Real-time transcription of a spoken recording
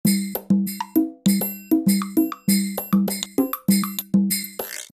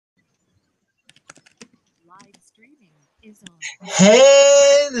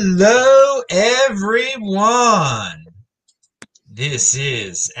Hello, everyone. This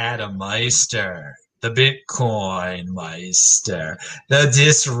is Adam Meister, the Bitcoin Meister, the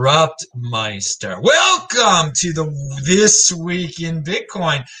Disrupt Meister. Welcome to This Week in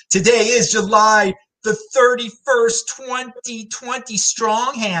Bitcoin. Today is July the 31st, 2020.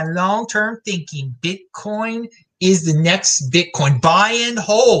 Strong hand, long-term thinking. Bitcoin is the next Bitcoin. Buy and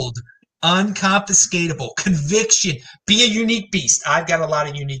hold. Unconfiscatable. Conviction. Be a unique beast. I've got a lot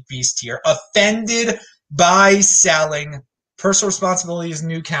of unique beasts here. Offended by selling. Personal responsibility is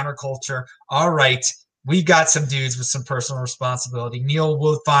new counterculture. All right. We got some dudes with some personal responsibility. Neil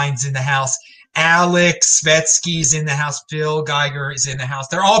Woodfine's in the house. Alex Svetsky's in the house. Phil Geiger is in the house.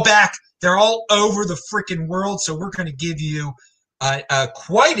 They're all back. They're all over the freaking world. So we're going to give you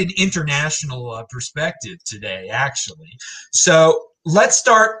quite an international perspective today, actually. So let's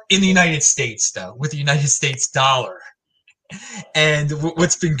start in the United States, though, with the United States dollar and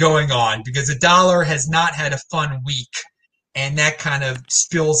what's been going on, because the dollar has not had a fun week, and that kind of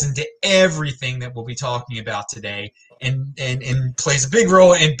spills into everything that we'll be talking about today and plays a big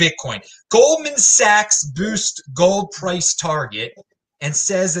role in Bitcoin. Goldman Sachs boosts gold price target and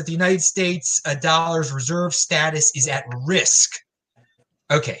says that the United States dollar's reserve status is at risk.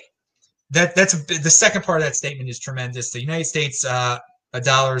 Okay. That's the second part of that statement is tremendous. The United States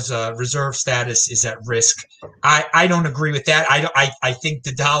dollar's reserve status is at risk. I don't agree with that. I think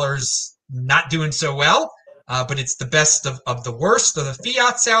the dollar's not doing so well, but it's the best of the worst of the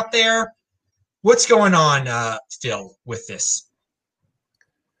fiats out there. What's going on, Phil, with this?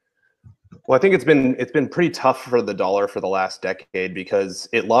 Well, I think it's been pretty tough for the dollar for the last decade because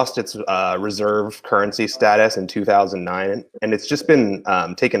it lost its reserve currency status in 2009, and it's just been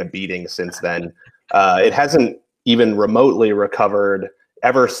taking a beating since then. It hasn't even remotely recovered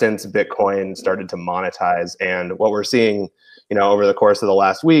ever since Bitcoin started to monetize. And what we're seeing, over the course of the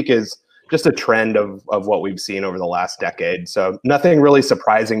last week is just a trend of what we've seen over the last decade. So nothing really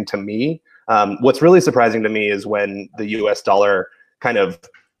surprising to me. What's really surprising to me is when the US dollar kind of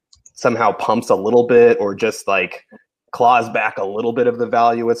somehow pumps a little bit or just like claws back a little bit of the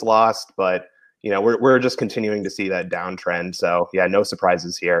value it's lost. But, we're just continuing to see that downtrend. So yeah, no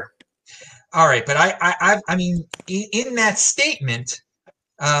surprises here. All right. But I mean, in that statement,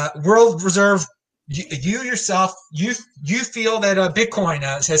 World Reserve, you yourself, you feel that Bitcoin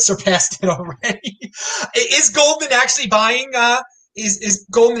has surpassed it already. Is Goldman actually buying, is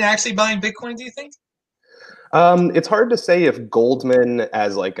Goldman actually buying Bitcoin, do you think? It's hard to say if Goldman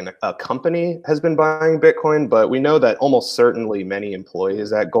as like a company has been buying Bitcoin, but we know that almost certainly many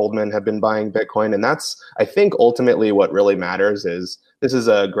employees at Goldman have been buying Bitcoin. And that's, I think, ultimately what really matters is this is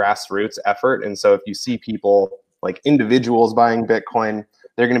a grassroots effort. And so if you see people like individuals buying Bitcoin,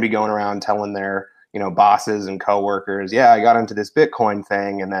 they're going to be going around telling their bosses and coworkers, yeah, I got into this Bitcoin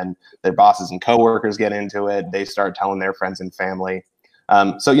thing. And then their bosses and coworkers get into it. They start telling their friends and family.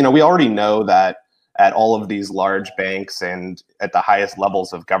 So, we already know that at all of these large banks and at the highest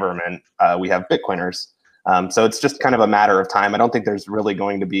levels of government, we have Bitcoiners. So it's just kind of a matter of time. I don't think there's really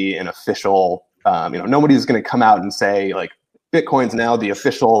going to be an official, nobody's going to come out and say like Bitcoin's now the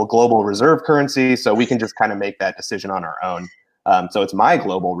official global reserve currency. So we can just kind of make that decision on our own. So it's my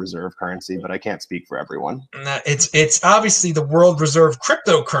global reserve currency, but I can't speak for everyone. It's obviously the world reserve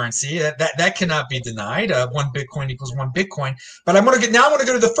cryptocurrency. That cannot be denied. One Bitcoin equals one Bitcoin. But I want to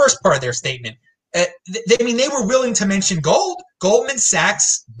go to the first part of their statement. They were willing to mention gold. Goldman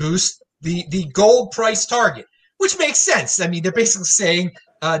Sachs boost the gold price target, which makes sense. I mean, they're basically saying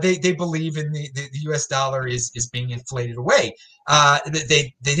they believe in the U.S. dollar is being inflated away.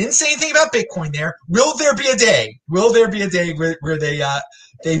 They didn't say anything about Bitcoin there. Will there be a day? Will there be a day where they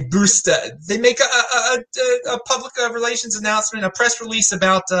boost? They make a public relations announcement, a press release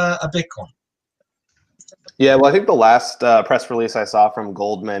about a Bitcoin? Yeah, well, I think the last press release I saw from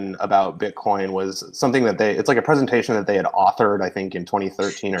Goldman about Bitcoin was something that it's like a presentation that they had authored, I think, in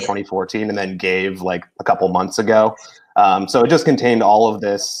 2013 or 2014, and then gave like a couple months ago. So it just contained all of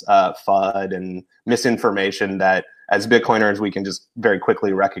this FUD and misinformation that as Bitcoiners, we can just very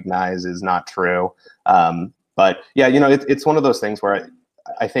quickly recognize is not true. But yeah, it's one of those things where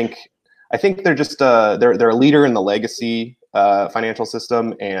I think they're just they're a leader in the legacy financial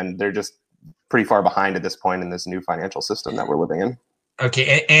system, and they're just pretty far behind at this point in this new financial system that we're living in.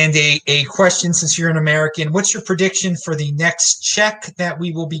 Okay, and a question, since you're an American, what's your prediction for the next check that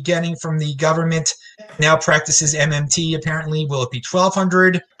we will be getting from the government? Now practices MMT, apparently. Will it be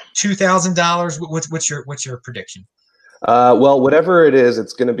 $1,200, $2,000? What's your prediction? Well, whatever it is,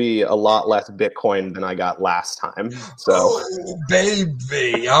 it's going to be a lot less Bitcoin than I got last time. So, oh,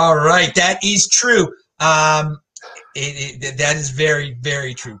 baby. All right. That is true. That is very,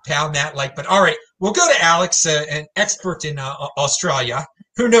 very true. Pound that like. But all right, we'll go to Alex, an expert in Australia.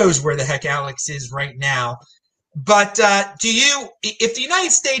 Who knows where the heck Alex is right now? But if the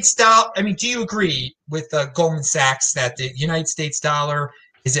United States dollar, I mean, do you agree with Goldman Sachs that the United States dollar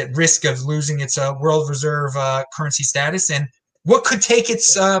is at risk of losing its world reserve currency status? And what could take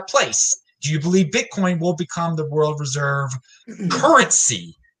its place? Do you believe Bitcoin will become the world reserve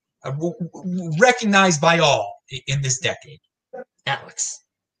currency recognized by all in this decade? Alex.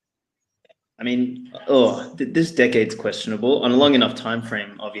 I mean, this decade's questionable on a long enough time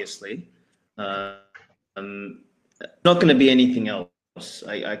frame, obviously. Not going to be anything else.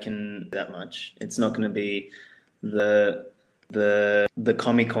 I can that much. It's not going to be the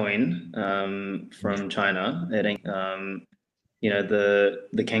commie coin from China. It ain't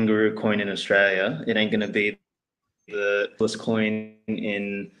the kangaroo coin in Australia. It ain't going to be the plus coin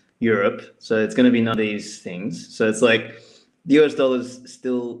in Europe. So it's going to be none of these things. So it's like the US dollar's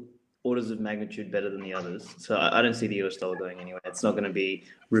still orders of magnitude better than the others. So I don't see the US dollar going anywhere. It's not going to be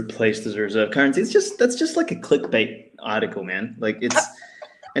replaced as a reserve currency. That's just like a clickbait article, man. Like it's,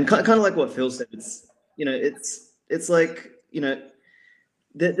 and kind of like what Phil said, it's like,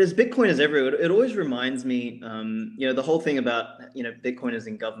 there's Bitcoiners everywhere. It always reminds me, the whole thing about, Bitcoiners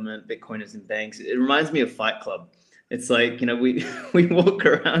in government, Bitcoiners in banks. It reminds me of Fight Club. It's like, we walk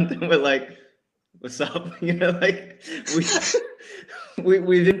around and we're like, what's up? Like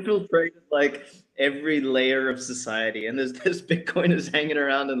we've infiltrated like every layer of society, and there's Bitcoiners hanging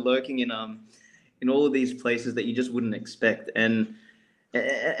around and lurking in all of these places that you just wouldn't expect. And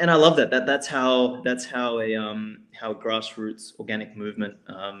I love that. That's how how grassroots organic movement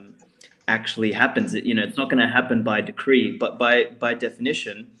actually happens. It's not going to happen by decree, but by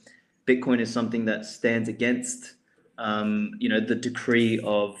definition, Bitcoin is something that stands against the decree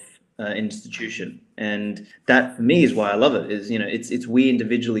of institution. And that for me is why I love it. Is it's we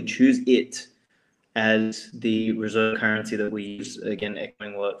individually choose it as the reserve currency that we use, again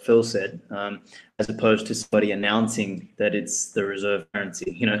echoing what Phil said, as opposed to somebody announcing that it's the reserve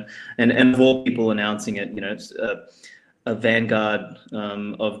currency, and of all people announcing it, it's a vanguard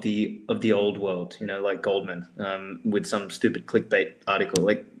of the old world, like Goldman, with some stupid clickbait article,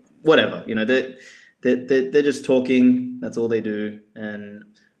 like whatever, they're just talking. That's all they do, and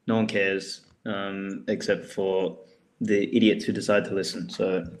no one cares except for the idiots who decide to listen.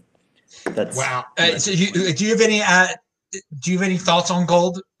 So that's wow. So do you have any thoughts on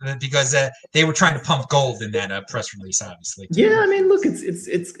gold? Because they were trying to pump gold in that press release, obviously. Yeah, I mean, look,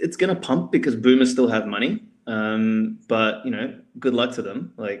 it's gonna pump because boomers still have money. But good luck to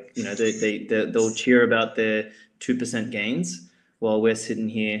them. Like they'll cheer about their 2% gains while we're sitting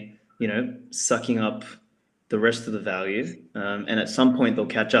here, sucking up the rest of the value. And at some point they'll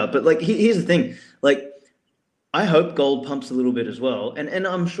catch up. But like here's the thing, like I hope gold pumps a little bit as well, and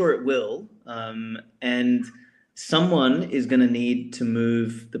I'm sure it will. And someone is going to need to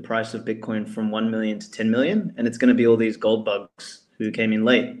move the price of Bitcoin from 1 million to 10 million, and it's going to be all these gold bugs who came in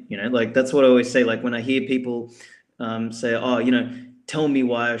late. Like that's what I always say. Like when I hear people say, "Oh, tell me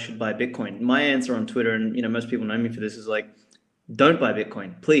why I should buy Bitcoin," my answer on Twitter, and most people know me for this, is like, don't buy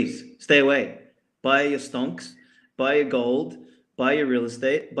Bitcoin, please. Stay away. Buy your stonks, buy your gold, buy your real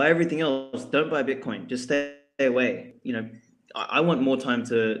estate, buy everything else. Don't buy Bitcoin. Just stay away. I want more time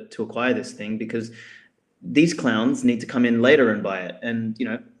to acquire this thing, because these clowns need to come in later and buy it. And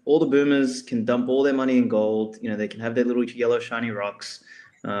all the boomers can dump all their money in gold. They can have their little yellow shiny rocks,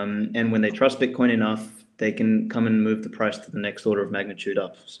 and when they trust Bitcoin enough, they can come and move the price to the next order of magnitude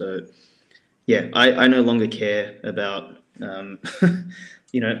up. So yeah, I no longer care about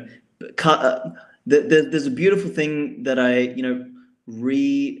there's a beautiful thing that I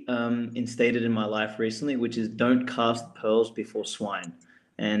reinstated in my life recently, which is don't cast pearls before swine.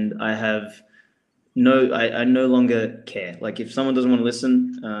 And I no longer care. Like if someone doesn't want to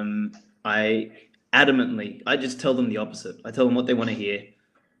listen, I just tell them the opposite. I tell them what they want to hear,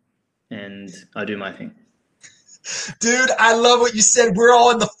 and I do my thing. Dude, I love what you said. We're all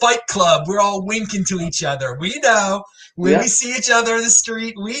in the Fight Club. We're all winking to each other. We know when we see each other in the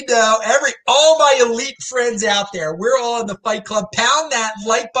street. We know all my elite friends out there. We're all in the Fight Club. Pound that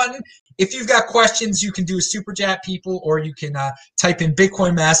like button. If you've got questions, you can do a super chat, people, or you can type in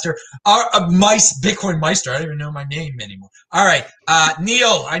Bitcoin Master. Bitcoin Meister. I don't even know my name anymore. All right,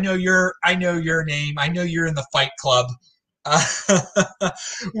 Neil. I know your name. I know you're in the Fight Club.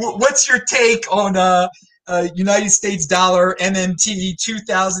 What's your take on United States dollar, MMT,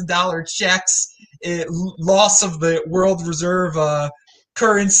 $2,000 checks, loss of the world reserve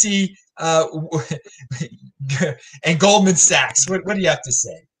currency, and Goldman Sachs? What do you have to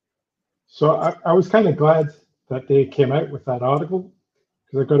say? So I was kind of glad that they came out with that article,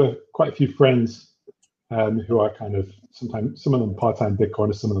 because I've got quite a few friends who are kind of sometimes, some of them part-time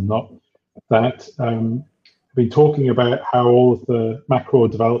Bitcoiners, some of them not, that have been talking about how all of the macro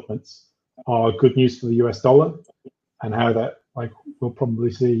developments are good news for the US dollar, and how that like we'll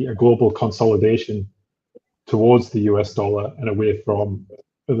probably see a global consolidation towards the US dollar and away from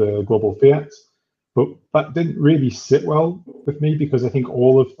the global fiat. But that didn't really sit well with me, because I think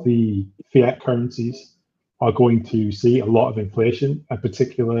all of the fiat currencies are going to see a lot of inflation. In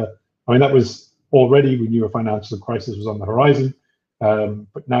particular, I mean, that was already, we knew a financial crisis was on the horizon,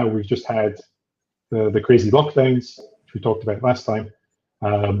 but now we've just had the crazy lockdowns, which we talked about last time,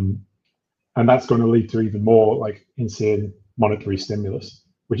 and that's going to lead to even more like insane monetary stimulus,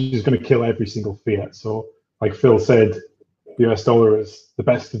 which is going to kill every single fiat. So, like Phil said, the US dollar is the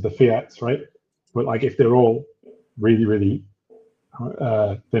best of the fiats, right? But like if they're all really, really,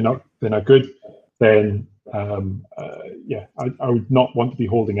 they're not good, then yeah, I would not want to be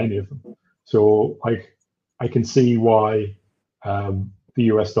holding any of them. So like I can see why the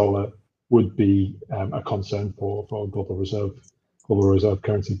US dollar would be a concern for global reserve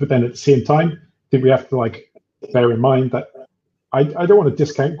currency. But then at the same time, I think we have to like bear in mind that I don't want to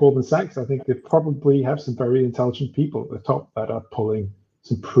discount Goldman Sachs. I think they probably have some very intelligent people at the top that are pulling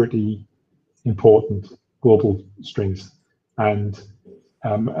some pretty important global strings. And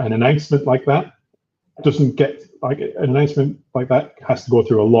an announcement like that doesn't get, like an announcement like that has to go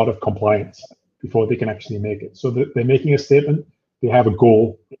through a lot of compliance before they can actually make it. So they're making a statement, they have a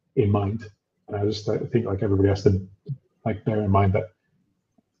goal in mind. And I think like everybody has to like bear in mind that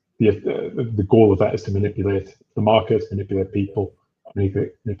the goal of that is to manipulate the market, manipulate people,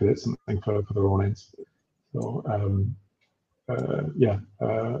 manipulate something for their own ends. So yeah,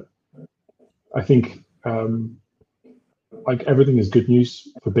 I think like everything is good news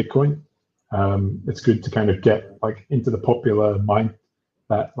for Bitcoin. It's good to kind of get like into the popular mind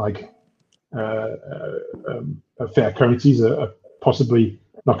that like fiat currencies are possibly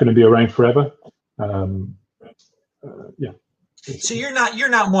not going to be around forever. Yeah. So you're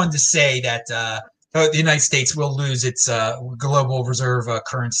not one to say that the United States will lose its global reserve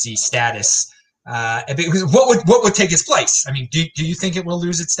currency status. Because what would take its place? I mean, do you think it will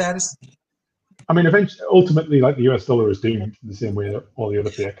lose its status? I mean, eventually, ultimately, like the US dollar is doomed the same way that all the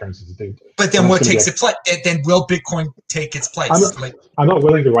other fiat currencies are doomed. But then what takes its place? Then will Bitcoin take its place? I'm not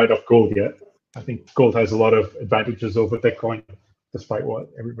willing to write off gold yet. I think gold has a lot of advantages over Bitcoin, despite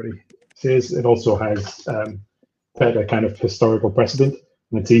what everybody says. It also has better kind of historical precedent,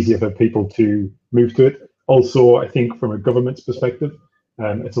 and it's easier for people to move to it. Also, I think from a government's perspective,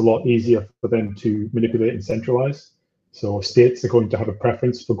 it's a lot easier for them to manipulate and centralize. So states are going to have a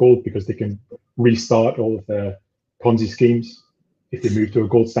preference for gold because they can restart all of their Ponzi schemes if they move to a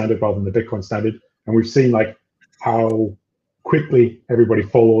gold standard rather than the Bitcoin standard. And we've seen like how quickly everybody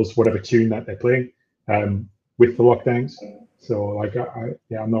follows whatever tune that they're playing with the lockdowns. So like,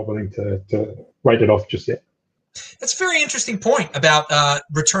 I'm not willing to write it off just yet. That's a very interesting point about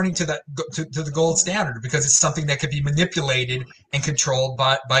returning to the gold standard, because it's something that could be manipulated and controlled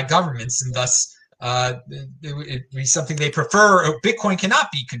by governments, and thus it would be something they prefer. Bitcoin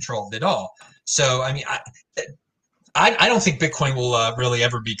cannot be controlled at all. So I mean, I don't think Bitcoin will really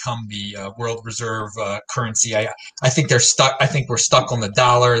ever become the world reserve currency. I think they're stuck. I think we're stuck on the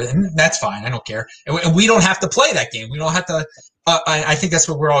dollar, and that's fine. I don't care, and we don't have to play that game. We don't have to. I think that's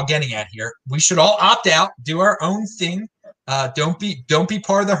what we're all getting at here. We should all opt out, do our own thing. Don't be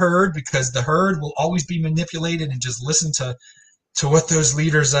part of the herd, because the herd will always be manipulated, and just listen to what those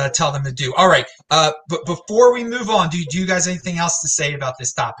leaders tell them to do. All right. But before we move on, do you guys have anything else to say about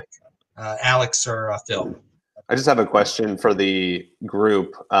this topic, Alex or Phil? I just have a question for the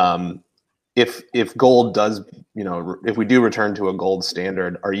group. If gold does, if we do return to a gold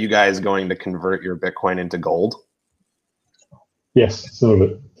standard, are you guys going to convert your Bitcoin into gold? Yes, some of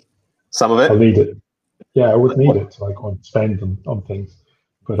it. Some of it? I'll need it. Yeah, I would need it to like spend on things.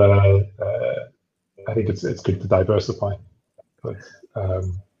 But I think it's good to diversify. But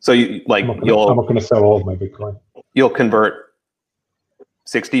so I'm not going to sell all of my Bitcoin. You'll convert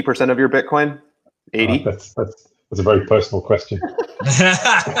 60% of your Bitcoin? 80? That's a very personal question.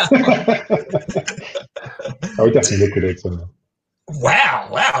 I would definitely liquidate some.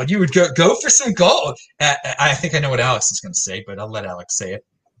 Wow! You would go for some gold. I think I know what Alex is going to say, but I'll let Alex say it.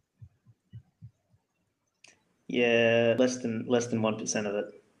 Yeah, less than 1% of it.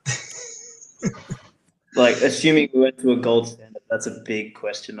 Like, assuming we went to a gold standard, that's a big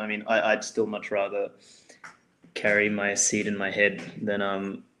question. I mean, I'd still much rather carry my seed in my head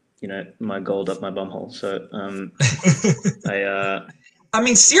than my gold up my bumhole. So I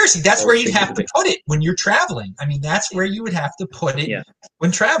mean, seriously, that's where you'd have to put it when you're traveling. I mean, that's where you would have to put it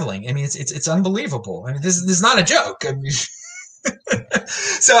when traveling. I mean, it's unbelievable. I mean, this is not a joke. I mean,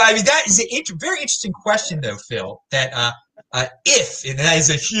 so I mean, that is a very interesting question, though, Phil. That if, and that is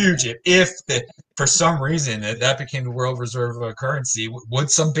a huge if that for some reason that became the world reserve currency, would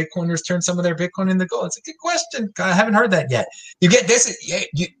some Bitcoiners turn some of their Bitcoin into gold? It's a good question. I haven't heard that yet. You get this.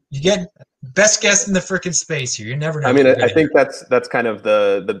 You get best guess in the freaking space here. You never know. I mean, I think that's kind of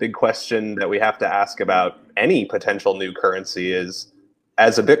the big question that we have to ask about any potential new currency is,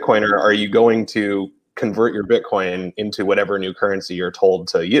 as a Bitcoiner, are you going to convert your Bitcoin into whatever new currency you're told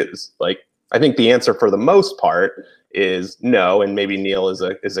to use? Like, I think the answer for the most part is no, and maybe Neil is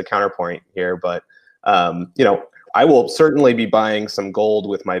a counterpoint here, but you know, I will certainly be buying some gold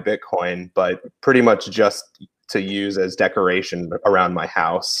with my Bitcoin, but pretty much just to use as decoration around my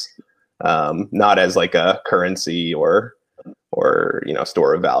house, not as like a currency or you know,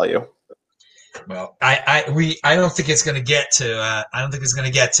 store of value. Well, I don't think it's going to get to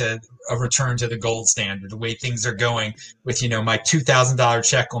a return to the gold standard. The way things are going with, you know, my $2,000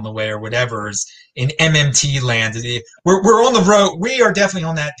 check on the way or whatever is in MMT land. We're on the road. We are definitely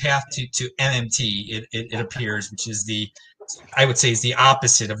on that path to MMT. It appears, which is I would say is the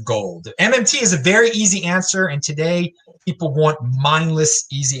opposite of gold. MMT is a very easy answer, and today people want mindless,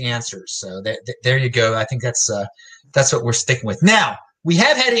 easy answers. So there you go. I think that's what we're sticking with now. We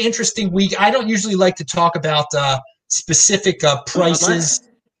have had an interesting week. I don't usually like to talk about specific prices.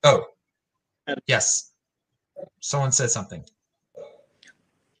 Oh, yes. Someone said something.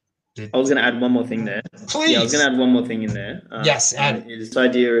 I was going to add one more thing there. Please. Yeah, I was going to add one more thing in there. Yes, add it. This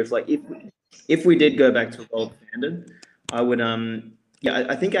idea of like, if we did go back to a gold standard, I would,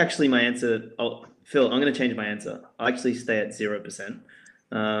 I think actually my answer, Phil, I'm going to change my answer. I'll actually stay at 0%,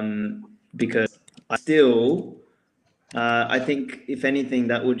 because I think if anything,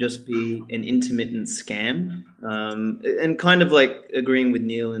 that would just be an intermittent scam, and kind of like agreeing with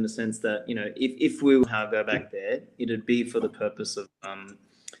Neil in the sense that, you know, if we go back there, it'd be for the purpose of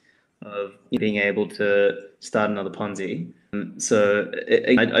being able to start another Ponzi. So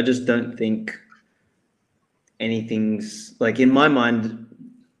I just don't think anything's like, in my mind,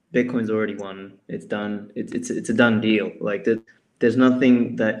 Bitcoin's already won. It's done. It's a done deal. Like there's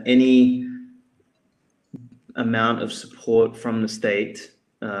nothing that any amount of support from the state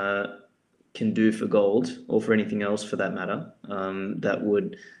can do for gold, or for anything else for that matter, that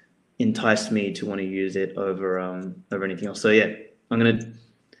would entice me to want to use it over anything else. So yeah,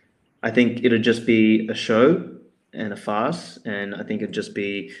 I think it'll just be a show and a farce, and I think it'd just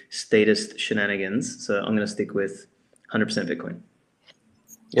be statist shenanigans. So I'm going to stick with 100% Bitcoin.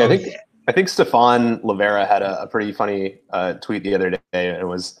 Yeah, I think Stefan Livera had a pretty funny tweet the other day, and it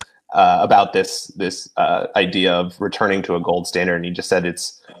was about this idea of returning to a gold standard, and he just said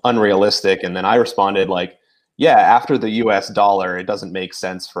it's unrealistic. And then I responded like, yeah, after the US dollar, it doesn't make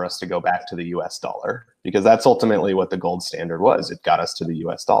sense for us to go back to the US dollar, because that's ultimately what the gold standard was. It got us to the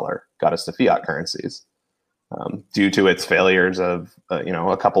US dollar, got us to fiat currencies, due to its failures of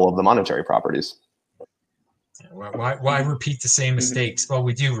a couple of the monetary properties. Why repeat the same mistakes? Well,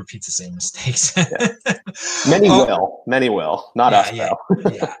 we do repeat the same mistakes. Yeah. Many will, not us though.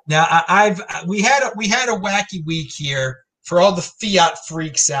 Yeah. Now we had a wacky week here for all the fiat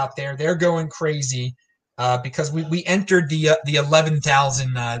freaks out there. They're going crazy because we entered the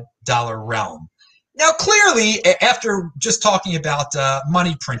 $11,000 realm. Now, clearly, after just talking about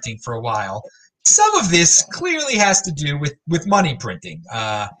money printing for a while, some of this clearly has to do with money printing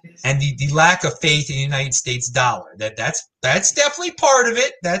and the lack of faith in the United States dollar. That's definitely part of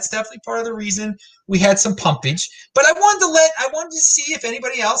it. That's definitely part of the reason we had some pumpage. But I wanted to see if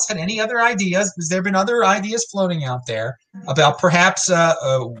anybody else had any other ideas, because there have been other ideas floating out there about perhaps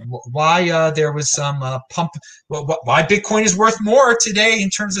why there was some why Bitcoin is worth more today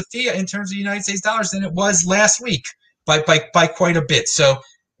in terms of fiat, in terms of United States dollars, than it was last week by quite a bit. So,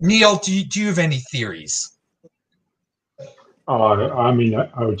 Neil, do you have any theories? I mean,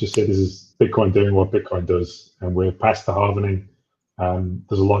 I would just say this is Bitcoin doing what Bitcoin does, and we're past the halvening.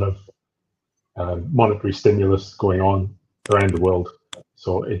 There's a lot of monetary stimulus going on around the world,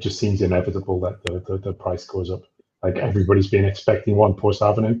 so it just seems inevitable that the price goes up. Like, everybody's been expecting one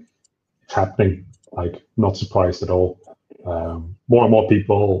post-halvening. It's happening. Like, not surprised at all. More and more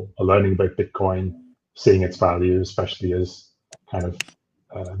people are learning about Bitcoin, seeing its value, especially as kind of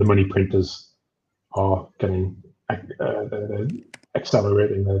the money printers are getting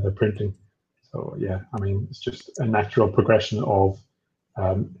accelerating their printing. So yeah, I mean, it's just a natural progression of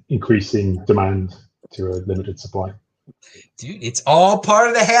increasing demand to a limited supply. Dude, it's all part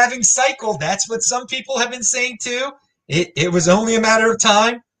of the halving cycle. That's what some people have been saying too. It was only a matter of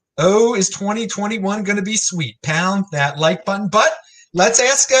time. Oh, is 2021 going to be sweet? Pound that like button. But let's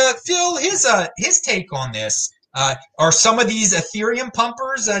ask Phil his take on this. Are some of these Ethereum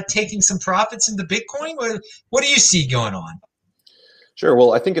pumpers taking some profits into Bitcoin? What do you see going on? Sure.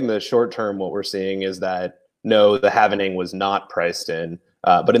 Well, I think in the short term, what we're seeing is that no, the halvening was not priced in.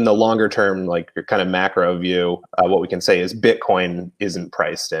 But in the longer term, like your kind of macro view, what we can say is Bitcoin isn't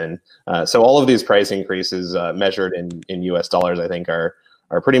priced in. So all of these price increases measured in US dollars, I think, are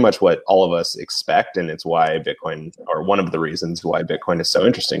pretty much what all of us expect, and it's why Bitcoin, or one of the reasons why Bitcoin is so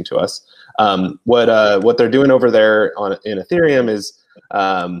interesting to us. What they're doing over there in Ethereum is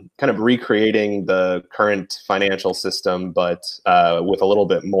kind of recreating the current financial system, but with a little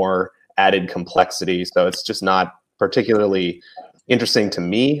bit more added complexity. So it's just not particularly interesting to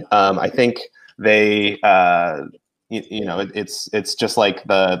me. I think they, it's just like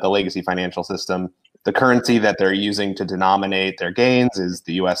the legacy financial system. The currency that they're using to denominate their gains is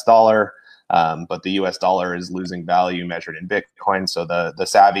the US dollar, but the US dollar is losing value measured in Bitcoin. So the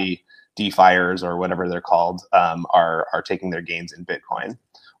savvy DeFiers, or whatever they're called, are taking their gains in Bitcoin.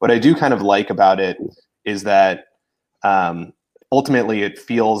 What I do kind of like about it is that ultimately it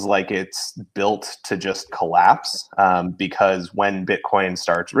feels like it's built to just collapse, because when Bitcoin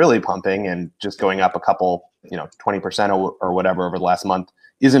starts really pumping and just going up a couple, 20% or whatever over the last month,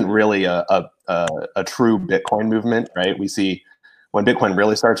 isn't really a true Bitcoin movement, right? We see when Bitcoin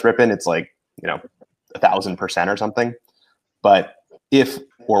really starts ripping, it's like 1,000% or something. But if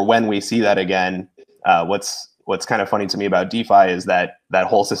or when we see that again, what's kind of funny to me about DeFi is that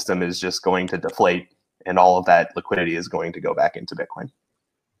whole system is just going to deflate, and all of that liquidity is going to go back into Bitcoin.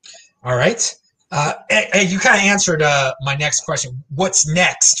 All right. You kind of answered my next question. What's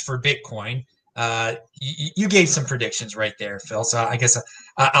next for Bitcoin? You gave some predictions right there, Phil. So I guess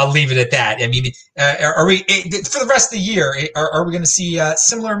I'll leave it at that. I mean, are we for the rest of the year? Are we going to see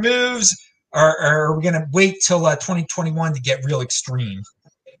similar moves, or are we going to wait till 2021 to get real extreme?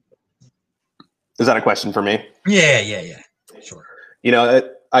 Is that a question for me? Yeah. Sure.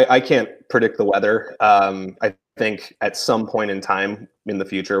 I can't predict the weather. I think at some point in time in the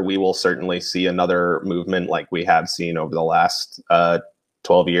future, we will certainly see another movement like we have seen over the last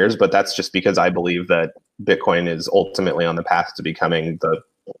 12 years. But that's just because I believe that Bitcoin is ultimately on the path to becoming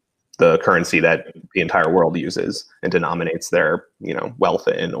the currency that the entire world uses and denominates their wealth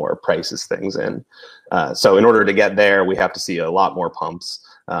in, or prices things in. So in order to get there, we have to see a lot more pumps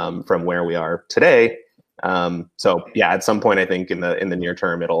from where we are today. So yeah, at some point, I think in the near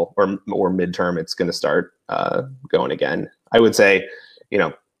term, or midterm, it's going to start going again. I would say,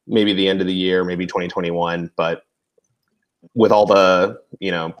 maybe the end of the year, maybe 2021. But with all the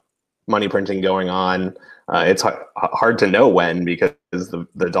money printing going on, it's hard to know when, because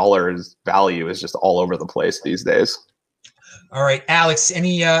the dollar's value is just all over the place these days. All right, Alex,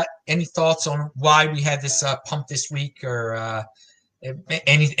 any thoughts on why we had this pump this week, or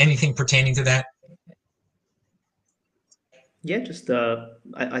anything pertaining to that? Yeah, just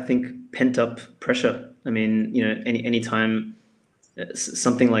I think pent up pressure. I mean, any time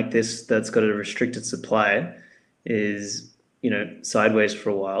something like this that's got a restricted supply is sideways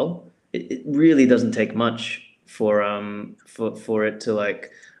for a while, it really doesn't take much for it to like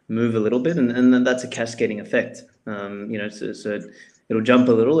move a little bit, and then that's a cascading effect. So it'll jump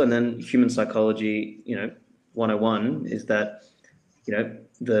a little, and then human psychology, 101 is that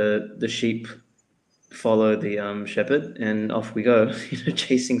the sheep follow the shepherd, and off we go,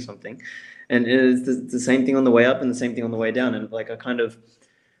 chasing something. And it's the same thing on the way up and the same thing on the way down. And like I can't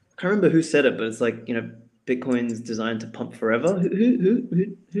remember who said it, but it's like Bitcoin's designed to pump forever.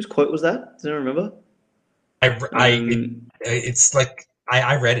 Whose quote was that? Does anyone remember? It's like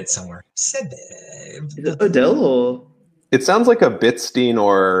I read it somewhere. Said is it Odell or? It sounds like a Bitstein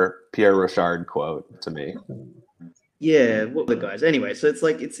or Pierre Rochard quote to me. Yeah, what the guys? Anyway, so it's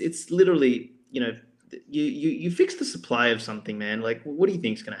like it's literally you fix the supply of something, man. Like, what do you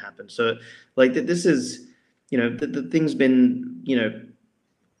think is going to happen? So, like, this is, the thing's been,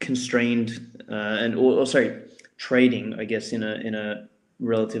 constrained or trading, I guess, in a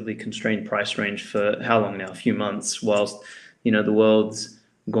relatively constrained price range for how long now? A few months, whilst the world's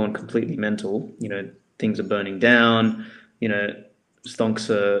gone completely mental. Things are burning down. Stonks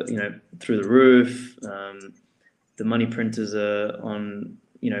are through the roof. The money printers are on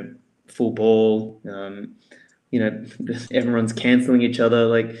full ball. Everyone's canceling each other.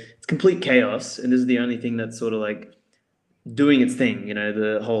 Like, it's complete chaos, and this is the only thing that's sort of like doing its thing.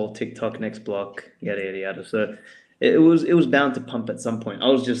 The whole TikTok next block, yada yada yada. So it was bound to pump at some point. I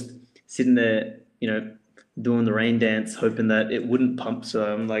was just sitting there, doing the rain dance, hoping that it wouldn't pump.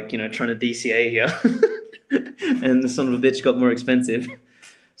 So I'm like, you know, trying to DCA here, and the son of a bitch got more expensive.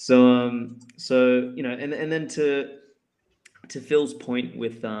 So you know, and then to Phil's point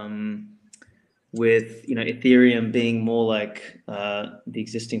with you know, Ethereum being more like the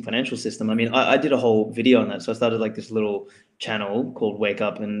existing financial system. I mean, I did a whole video on that. So I started like this little channel called Wake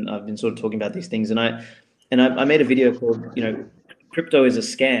Up, and I've been sort of talking about these things. And I made a video called, you know, crypto is a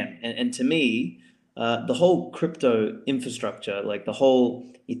scam. And to me, the whole crypto infrastructure, like the whole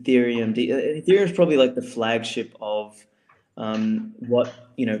Ethereum is probably like the flagship of what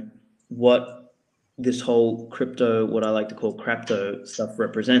this whole crypto, what I like to call crapto stuff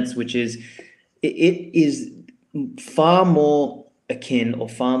represents, which is it is far more akin or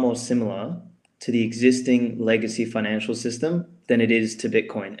far more similar to the existing legacy financial system than it is to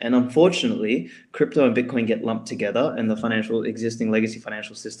Bitcoin. And unfortunately, crypto and Bitcoin get lumped together, and the existing legacy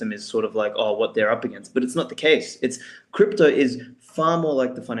financial system is sort of like, oh, what they're up against. But it's not the case. Crypto is far more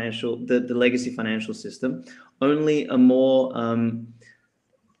like the legacy financial system, only a more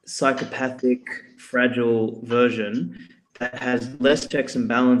psychopathic, fragile version that has less checks and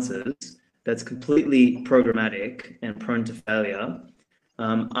balances, that's completely programmatic and prone to failure.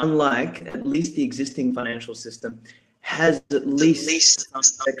 Unlike at least the existing financial system has at least some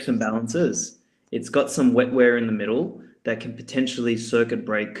checks and balances. It's got some wetware in the middle that can potentially circuit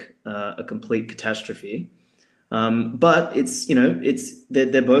break a complete catastrophe. But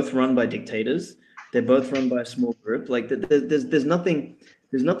they're both run by dictators. They're both run by a small group. Like there's nothing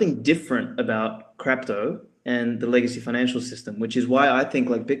different about crypto and the legacy financial system, which is why I think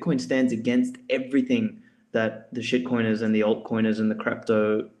like Bitcoin stands against everything that the shitcoiners and the altcoiners and the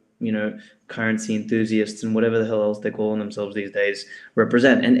crypto, you know, currency enthusiasts and whatever the hell else they're calling themselves these days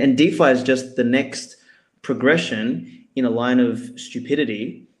represent. And DeFi is just the next progression in a line of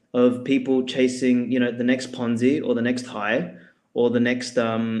stupidity of people chasing, you know, the next Ponzi or the next high or the next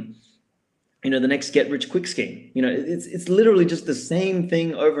the next get rich quick scheme. You know, it's literally just the same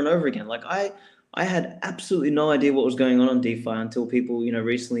thing over and over again. Like I had absolutely no idea what was going on DeFi until people, you know,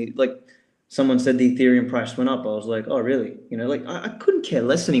 recently, like someone said the Ethereum price went up. I was like, oh, really? You know, like I couldn't care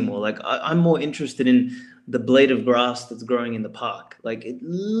less anymore. Like I'm more interested in the blade of grass that's growing in the park. Like it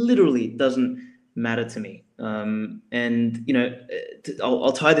literally doesn't matter to me. And, you know,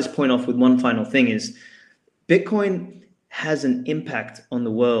 I'll tie this point off with one final thing is Bitcoin has an impact on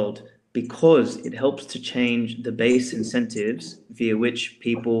the world because it helps to change the base incentives via which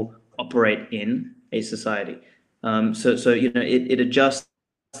people operate in a society. So you know, it adjusts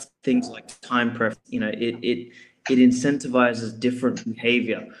things like time preference. You know, it incentivizes different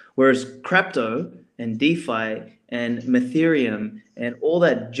behavior. Whereas crypto and DeFi and Ethereum and all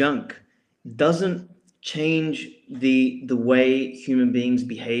that junk doesn't change the way human beings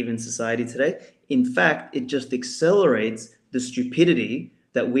behave in society today. In fact, it just accelerates the stupidity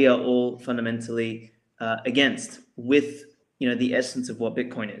that we are all fundamentally against with, you know, the essence of what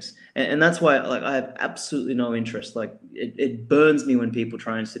Bitcoin is. And that's why, like, I have absolutely no interest. Like it burns me when people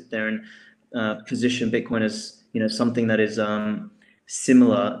try and sit there and position Bitcoin as, you know, something that is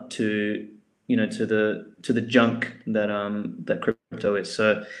similar to, you know, to the junk that crypto is.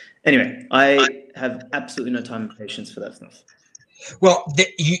 So anyway, I have absolutely no time and patience for that stuff. Well,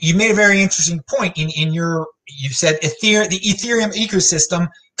 you made a very interesting point you said the Ethereum ecosystem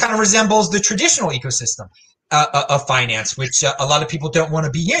kind of resembles the traditional ecosystem of finance, which a lot of people don't want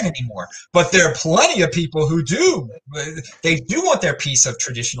to be in anymore. But there are plenty of people who do. They do want their piece of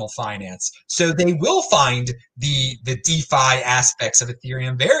traditional finance. So they will find the DeFi aspects of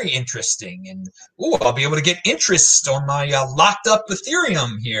Ethereum very interesting. And I'll be able to get interest on my locked up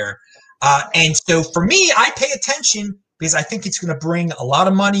Ethereum here. And so for me, I pay attention because I think it's going to bring a lot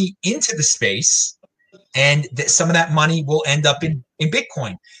of money into the space, and some of that money will end up in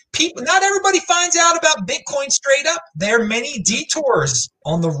Bitcoin. Not everybody finds out about Bitcoin straight up. There are many detours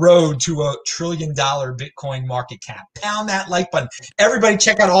on the road to $1 trillion Bitcoin market cap. Pound that like button. Everybody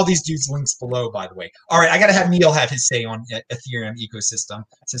check out all these dudes' links below, by the way. All right, I got to have Neil have his say on Ethereum ecosystem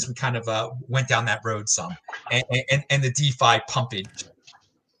since we kind of went down that road some, and the DeFi pumpage.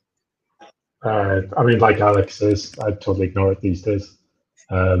 I mean, like Alex says, I totally ignore it these days.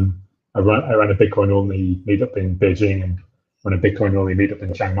 I ran a Bitcoin only meetup in Beijing and run a Bitcoin only meetup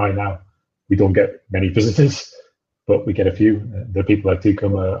in Chiang Mai now. We don't get many visitors, but we get a few. The people that do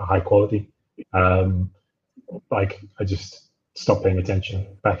come are high quality. Like I just stopped paying attention.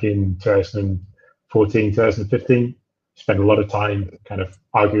 Back in 2014, 2015, spent a lot of time kind of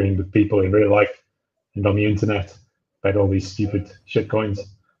arguing with people in real life and on the internet about all these stupid shit coins.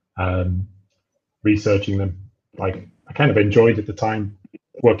 Researching them. Like I kind of enjoyed at the time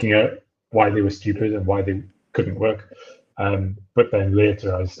working out why they were stupid and why they couldn't work. But then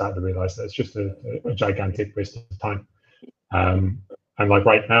later I started to realize that it's just a gigantic waste of time. And like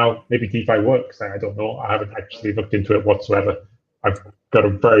right now, maybe DeFi works. I don't know. I haven't actually looked into it whatsoever. I've got a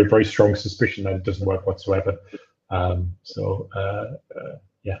very, very strong suspicion that it doesn't work whatsoever.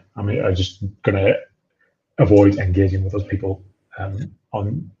 Yeah, I mean, I'm just going to avoid engaging with those people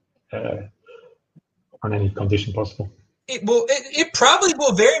on any condition possible. It probably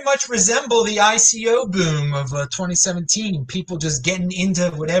will very much resemble the ICO boom of 2017. People just getting into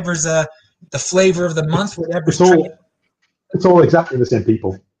whatever's the flavor of the month, whatever's it's all exactly the same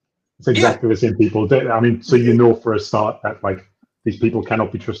people. It's exactly the same people. I mean, so you know for a start that like these people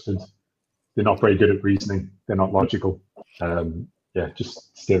cannot be trusted. They're not very good at reasoning. They're not logical. Yeah,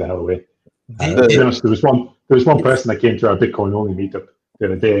 just stay the hell away. To be honest, there was one person that came to our Bitcoin only meetup the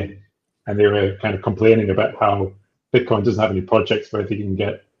other day, and they were kind of complaining about how Bitcoin doesn't have any projects where they can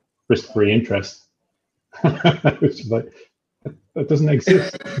get risk-free interest. Which is like, that doesn't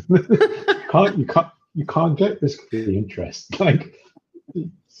exist. You can't get risk-free interest. Like,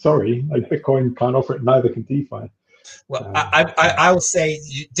 sorry, like Bitcoin can't offer it, neither can DeFi. Well, I will say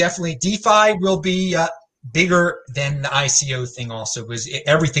definitely DeFi will be bigger than the ICO thing also, because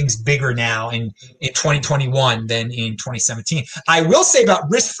everything's bigger now in 2021 than in 2017. I will say about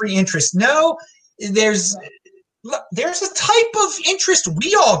risk-free interest, no, there's a type of interest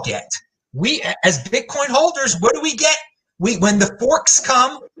we all get. We, as Bitcoin holders, what do we get? When the forks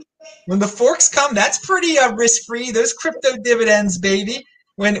come, that's pretty risk-free. Those crypto dividends, baby.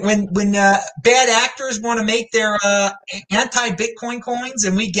 When bad actors want to make their anti-Bitcoin coins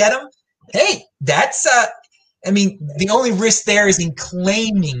and we get them, hey, that's I mean, the only risk there is in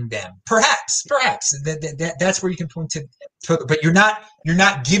claiming them. Perhaps that's where you can point to, but you're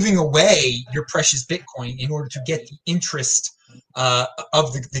not giving away your precious Bitcoin in order to get the interest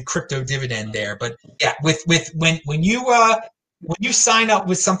of the crypto dividend there. But yeah, when you sign up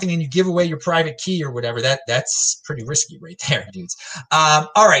with something and you give away your private key or whatever, that's pretty risky right there, dudes.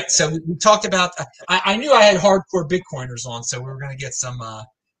 All right, so we talked about. I knew I had hardcore Bitcoiners on, so we were going to get some.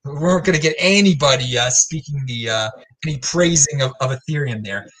 We weren't going to get anybody speaking any praising of Ethereum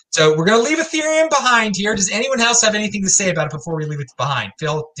there. So we're going to leave Ethereum behind here. Does anyone else have anything to say about it before we leave it behind?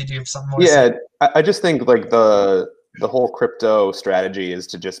 Phil, did you have something more to say? I just think like the whole crypto strategy is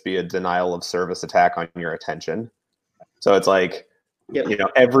to just be a denial of service attack on your attention. So it's like, you know,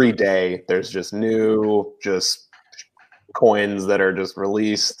 every day there's just new coins that are just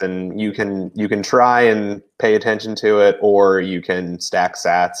released, and you can try and pay attention to it, or you can stack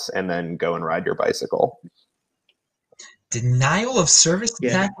sats and then go and ride your bicycle. Denial of service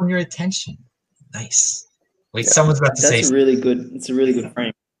attack on your attention. Nice. Wait, someone's about to say. It's a really good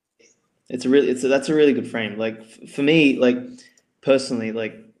frame. That's a really good frame. Like for me, like personally,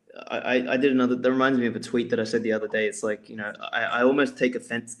 like I did another. That reminds me of a tweet that I said the other day. It's like, you know, I almost take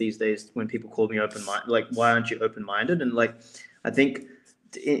offense these days when people call me open-minded. Like, why aren't you open-minded? And like, I think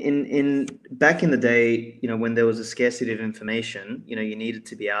in back in the day, you know, when there was a scarcity of information, you know, you needed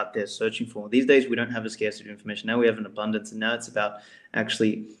to be out there searching for. These days, we don't have a scarcity of information. Now we have an abundance, and now it's about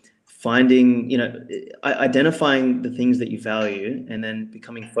actually finding, you know, identifying the things that you value, and then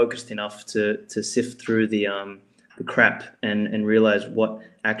becoming focused enough to sift through the crap and realize what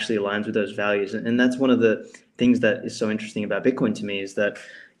actually aligns with those values. And that's one of the things that is so interesting about Bitcoin to me, is that,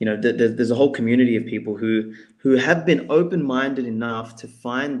 you know, there's a whole community of people who have been open-minded enough to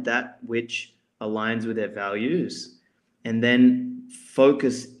find that which aligns with their values, and then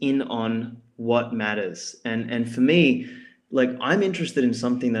focus in on what matters. And for me, like, I'm interested in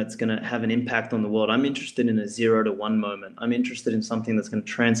something that's going to have an impact on the world. I'm interested in a 0 to 1 moment. I'm interested in something that's going to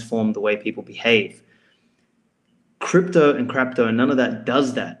transform the way people behave. Crypto and crapto and none of that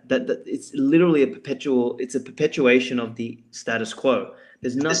does that. That it's literally a perpetuation of the status quo.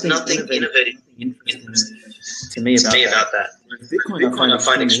 There's nothing innovative to me about that. Bitcoin, I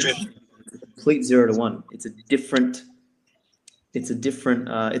find extremely complete 0 to 1. It's a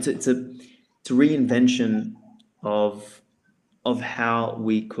reinvention of how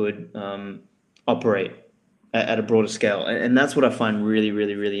we could operate at a broader scale, and that's what I find really,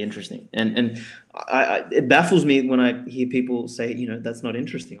 really, really interesting. And it baffles me when I hear people say, you know, that's not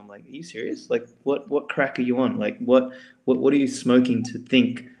interesting. I'm like, are you serious? Like, what crack are you on? Like, what are you smoking to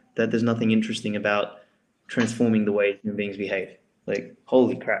think that there's nothing interesting about transforming the way human beings behave? Like,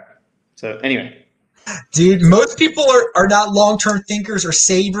 holy crap. So anyway, dude, most people are not long-term thinkers or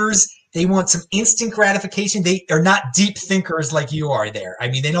savers. They want some instant gratification. They are not deep thinkers like you are there. I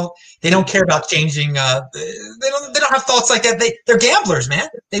mean, they don't care about changing. They don't have thoughts like that. They're gamblers, man.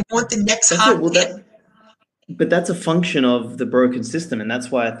 They want the next hot hit. But that's a function of the broken system, and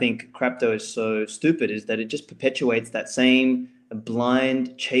that's why I think crypto is so stupid. Is that it just perpetuates that same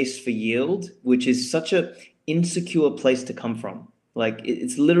blind chase for yield, which is such a insecure place to come from. Like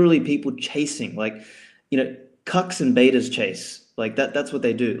it's literally people chasing, like cucks and betas chase. Like that's what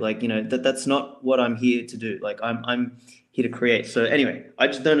they do. Like that's not what I'm here to do. Like I'm here to create. So anyway, I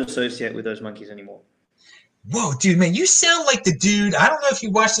just don't associate with those monkeys anymore. Whoa, dude, man, you sound like the dude. I don't know if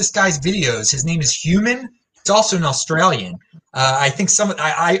you watch this guy's videos. His name is Human. It's also an Australian. I think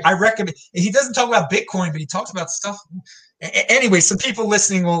I recommend. He doesn't talk about Bitcoin, but he talks about stuff. Anyway, some people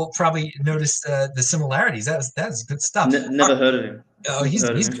listening will probably notice the similarities. That's good stuff. Never heard of him. Oh, he's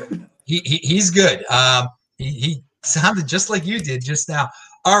good. He's good. He sounded just like you did just now.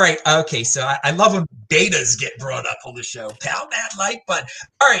 All right. Okay. So I love when betas get brought up on the show. Pound that like button.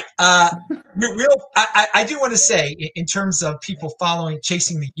 All right. I do want to say in terms of people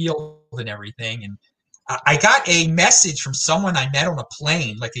chasing the yield and everything, and I got a message from someone I met on a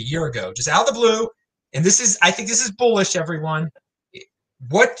plane like a year ago, just out of the blue. And I think this is bullish, everyone.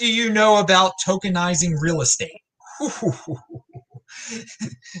 What do you know about tokenizing real estate?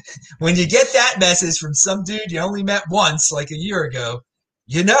 When you get that message from some dude you only met once, like a year ago,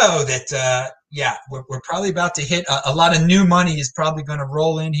 you know that, we're probably about to hit a lot of new money is probably going to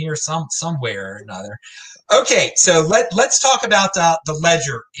roll in here somewhere or another. Okay, so let's talk about the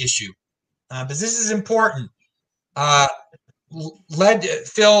ledger issue. Because this is important.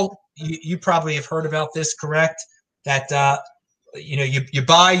 Phil, you probably have heard about this, correct? That you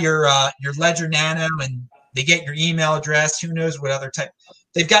buy your Ledger Nano and they get your email address. Who knows what other type?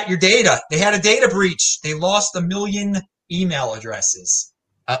 They've got your data. They had a data breach. They lost 1 million email addresses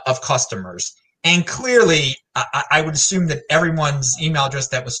of customers. And clearly, I would assume that everyone's email address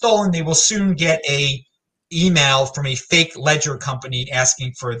that was stolen, they will soon get a email from a fake ledger company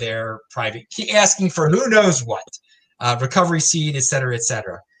asking for their private key, asking for who knows what, recovery seed, et cetera, et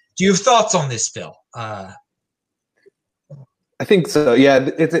cetera. Do you have thoughts on this, Phil? I think so. Yeah,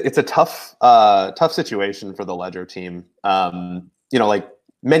 it's a tough situation for the Ledger team. Like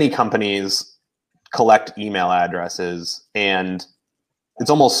many companies collect email addresses, and it's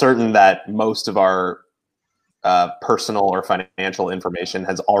almost certain that most of our personal or financial information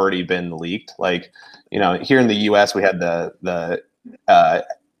has already been leaked. Like, here in the U.S., we had the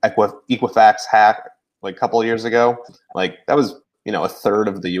Equifax hack like a couple of years ago. Like that was a third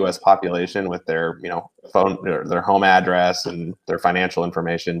of the U.S. population with their phone or their home address and their financial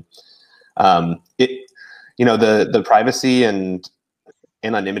information. The privacy and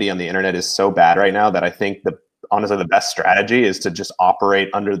anonymity on the internet is so bad right now that I think honestly the best strategy is to just operate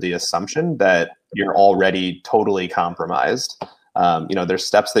under the assumption that you're already totally compromised. There's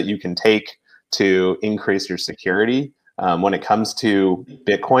steps that you can take to increase your security. When it comes to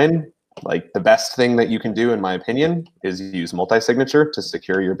Bitcoin, like the best thing that you can do, in my opinion, is use multi-signature to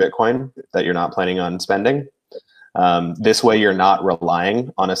secure your Bitcoin that you're not planning on spending. This way, you're not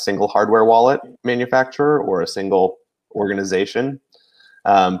relying on a single hardware wallet manufacturer or a single organization.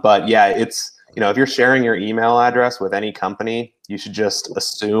 But yeah, it's, if you're sharing your email address with any company, you should just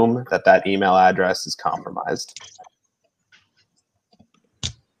assume that email address is compromised.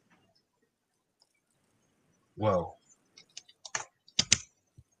 Whoa.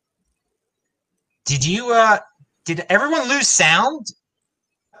 Did everyone lose sound?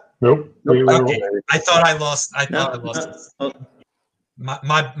 Nope. Okay. I thought I lost it.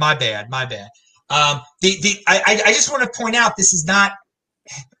 My bad. I just want to point out, this is not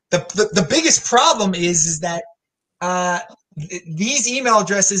the biggest problem is that these email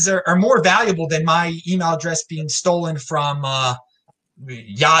addresses are more valuable than my email address being stolen from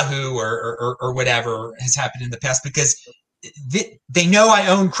Yahoo or whatever has happened in the past, because they know I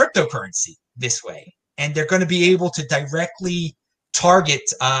own cryptocurrency this way, and they're going to be able to directly target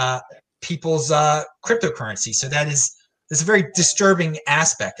people's cryptocurrency. So that's a very disturbing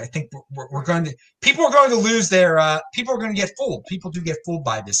aspect. I think people are going to lose their people are going to get fooled. People do get fooled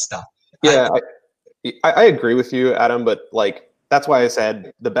by this stuff. Yeah, I agree with you, Adam, but like that's why I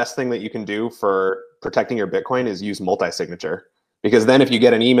said the best thing that you can do for protecting your Bitcoin is use multi-signature. Because then if you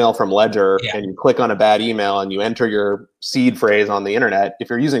get an email from Ledger and you click on a bad email and you enter your seed phrase on the internet, if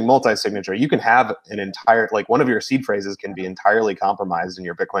you're using multi-signature, you can have an entire, like one of your seed phrases can be entirely compromised and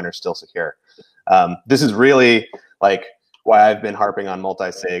your Bitcoin are still secure. This is really like why I've been harping on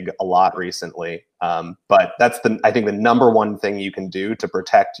multi-sig a lot recently. But that's I think the number one thing you can do to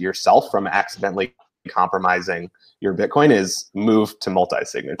protect yourself from accidentally compromising your Bitcoin is move to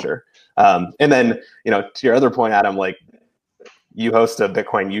multi-signature. And then, to your other point, Adam, like, you host a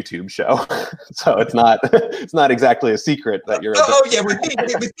Bitcoin YouTube show, so it's not exactly a secret that you're. Yeah, with me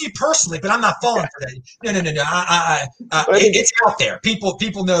personally, but I'm not falling for that. No. It's out there.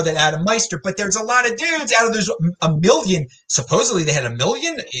 People know that Adam Meister, but there's a lot of dudes out of those a million. Supposedly they had 1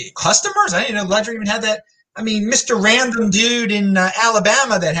 million customers. I didn't know Ledger even had that. I mean, Mr. Random dude in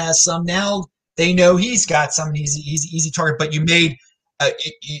Alabama that has some now. They know he's got some. He's easy target. But you made.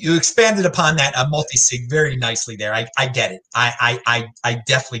 You expanded upon that multi-sig very nicely there. I get it. I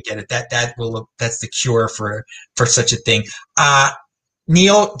definitely get it. That's the cure for such a thing.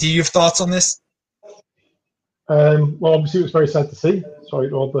 Neil, do you have thoughts on this? Well, obviously it was very sad to see. Sorry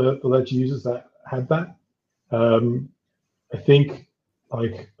to all the Ledger users that had that. I think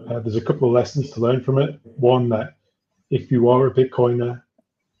there's a couple of lessons to learn from it. One, that if you are a Bitcoiner,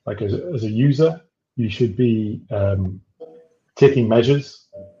 as a user, you should be taking measures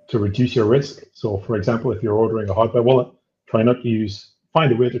to reduce your risk. So, for example, if you're ordering a hardware wallet, find a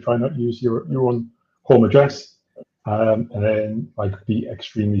way to try not use your own home address, and then be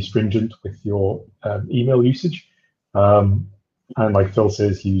extremely stringent with your email usage. And like Phil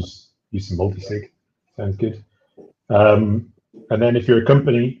says, use some multi-sig. Sounds good. And then if you're a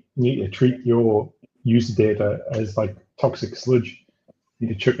company, you need to treat your user data as toxic sludge. You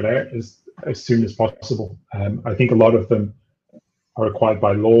need to chuck it out as soon as possible. I think a lot of them are required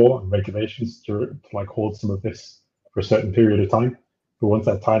by law and regulations to hold some of this for a certain period of time. But once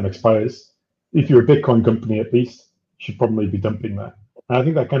that time expires, if you're a Bitcoin company at least, you should probably be dumping that. And I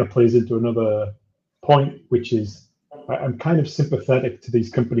think that kind of plays into another point, which is I'm kind of sympathetic to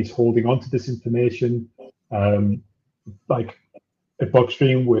these companies holding on to this information. At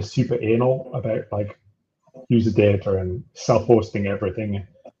Blockstream, we're super anal about user data and self-hosting everything.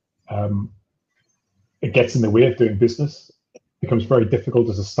 It gets in the way of doing business. It becomes very difficult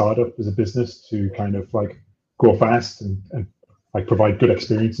as a startup, as a business, to kind of grow fast and provide good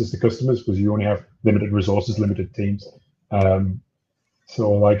experiences to customers, because you only have limited resources, limited teams.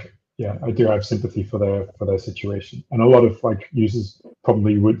 Yeah, I do have sympathy for their situation. And a lot of users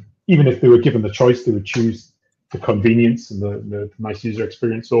probably would, even if they were given the choice, they would choose the convenience and the nice user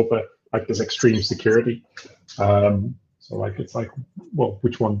experience over this extreme security. Well,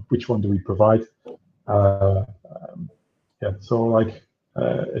 which one do we provide?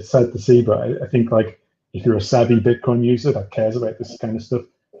 It's sad to see, but I think if you're a savvy Bitcoin user that cares about this kind of stuff,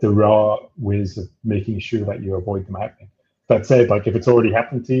 there are ways of making sure that you avoid them happening. That said, if it's already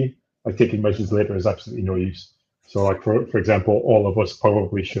happened to you, taking measures later is absolutely no use. So for example, all of us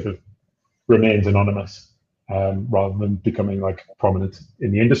probably should have remained anonymous rather than becoming prominent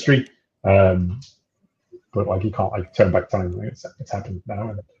in the industry. But you can't turn back time. It's happened now,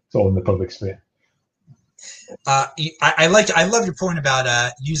 and it's all in the public sphere. I love your point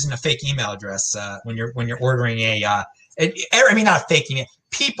about using a fake email address when you're ordering I mean, not fake email.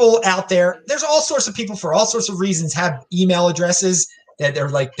 People out there, there's all sorts of people for all sorts of reasons have email addresses that they're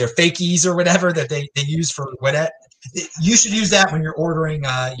they're fakies or whatever that they use for whatever. You should use that when you're ordering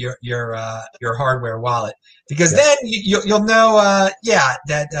your hardware wallet, because then you'll know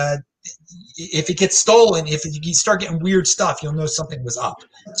that if it gets stolen, if you start getting weird stuff, you'll know something was up.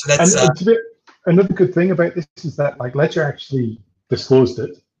 So that's another good thing about this is that Ledger actually disclosed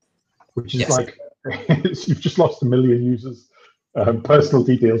it, which is you've just lost 1 million users, personal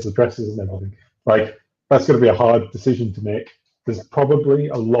details, addresses, and everything. That's going to be a hard decision to make. There's probably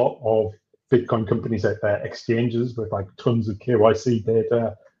a lot of Bitcoin companies out there, exchanges with tons of KYC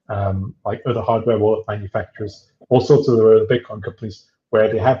data, other hardware wallet manufacturers, all sorts of other Bitcoin companies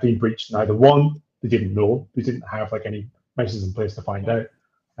where they have been breached. And either one, they didn't know, they didn't have any measures in place to find out,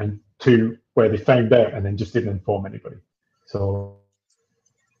 and two, where they found out and then just didn't inform anybody. So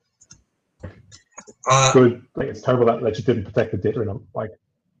good. It's terrible that Ledger didn't protect the data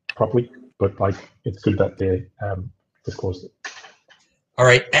properly, but it's good that they disclosed it. All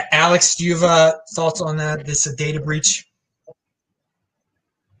right, Alex, do you have thoughts on this data breach?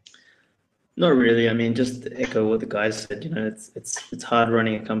 Not really. I mean, just to echo what the guys said. It's hard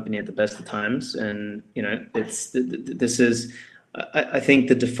running a company at the best of times, and I think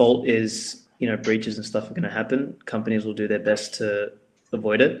the default is breaches and stuff are going to happen. Companies will do their best to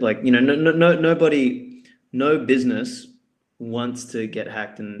avoid it. No business wants to get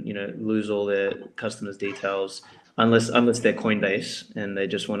hacked and lose all their customers' details unless they're Coinbase and they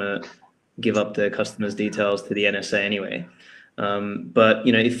just want to give up their customers' details to the NSA anyway. But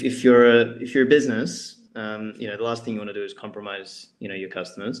if you're a business, the last thing you want to do is compromise your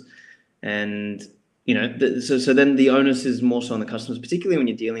customers, and so then the onus is more so on the customers, particularly when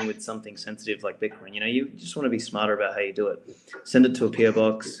you're dealing with something sensitive like Bitcoin. You just want to be smarter about how you do it. Send it to a PO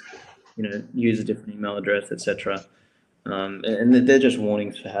box, use a different email address, etc. And they're just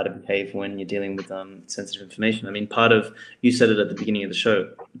warnings for how to behave when you're dealing with sensitive information. I mean, part of, you said it at the beginning of the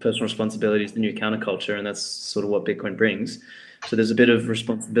show, personal responsibility is the new counterculture, and that's sort of what Bitcoin brings. So there's a bit of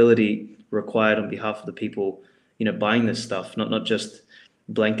responsibility required on behalf of the people, buying this stuff, not just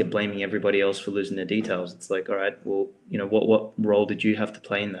blanket blaming everybody else for losing their details. It's like, all right, well, what role did you have to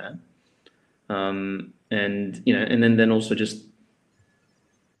play in that? And then also just,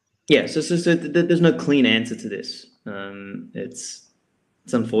 yeah, so there's no clean answer to this. It's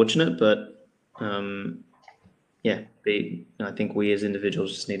unfortunate, but I think we as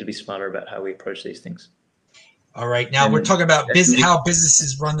individuals just need to be smarter about how we approach these things. All right, now we're talking about how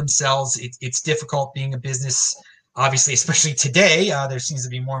businesses run themselves. It's difficult being a business, obviously, especially today. There seems to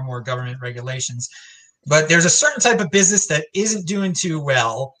be more and more government regulations, but there's a certain type of business that isn't doing too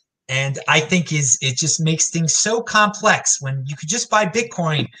well, and I think it just makes things so complex when you could just buy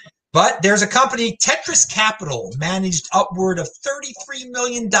Bitcoin. But there's a company, Tetris Capital, managed upward of $33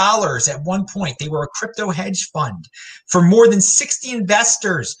 million at one point. They were a crypto hedge fund for more than 60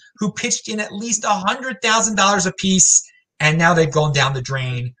 investors who pitched in at least $100,000 apiece, and now they've gone down the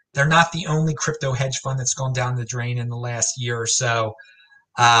drain. They're not the only crypto hedge fund that's gone down the drain in the last year or so.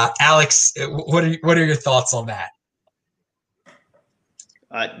 Alex, what are your thoughts on that?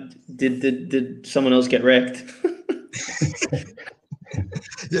 Did someone else get wrecked?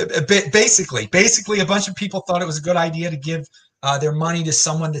 Basically, a bunch of people thought it was a good idea to give their money to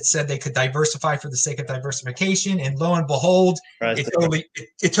someone that said they could diversify for the sake of diversification, and lo and behold, it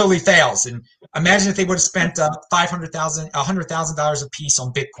totally fails. And imagine if they would have spent $100,000 a piece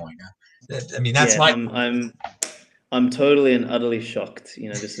on Bitcoin. I mean, that's I'm totally and utterly shocked.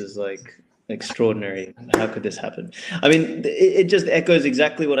 This is like extraordinary. How could this happen? I mean, it just echoes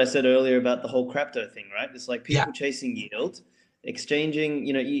exactly what I said earlier about the whole crypto thing, right? It's like people chasing yield, exchanging.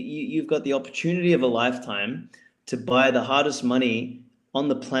 You've got the opportunity of a lifetime to buy the hardest money on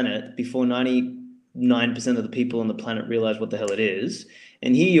the planet before 99% of the people on the planet realize what the hell it is.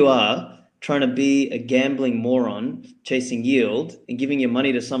 And here you are trying to be a gambling moron, chasing yield and giving your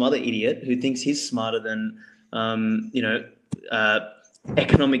money to some other idiot who thinks he's smarter than,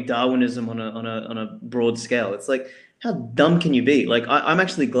 economic Darwinism on a broad scale. It's like, how dumb can you be? Like, I'm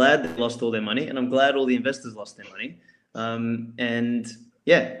actually glad they lost all their money, and I'm glad all the investors lost their money. I'm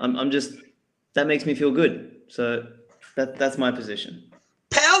just, that makes me feel good. So that's my position.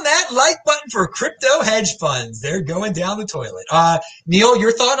 Pound that like button for crypto hedge funds. They're going down the toilet. Neil,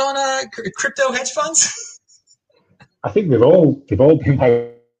 your thought on crypto hedge funds? I think they've all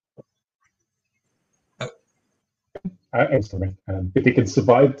been if they can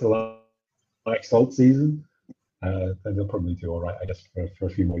survive the next alt season, then they'll probably do all right, I guess, for a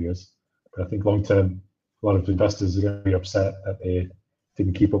few more years. But I think long term, a lot of investors are going to be upset that they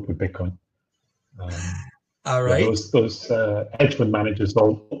didn't keep up with Bitcoin. All right. Those hedge fund managers,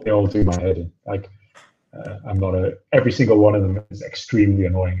 they all do my head in. Like, I'm not every single one of them is extremely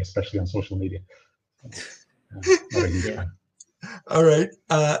annoying, especially on social media. Not a huge fan. All right.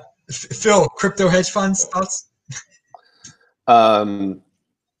 Phil, crypto hedge funds, thoughts? I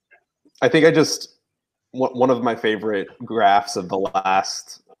think one of my favorite graphs of the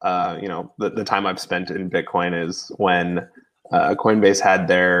last, the time I've spent in Bitcoin is when Coinbase had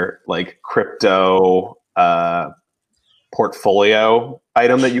their like crypto portfolio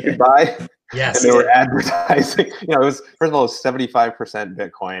item that you could buy. Yes. And they were advertising, it was, first of all, it was 75%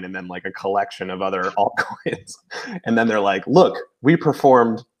 Bitcoin and then like a collection of other altcoins. And then they're like, look, we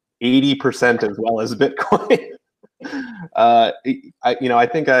performed 80% as well as Bitcoin. I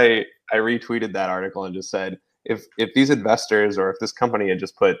think I retweeted that article and just said, if these investors or if this company had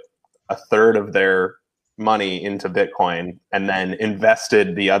just put a third of their money into Bitcoin and then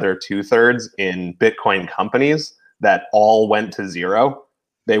invested the other 2/3 in Bitcoin companies that all went to zero,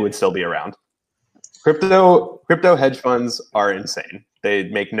 they would still be around. Crypto hedge funds are insane. They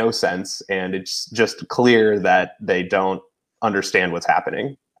make no sense, and it's just clear that they don't understand what's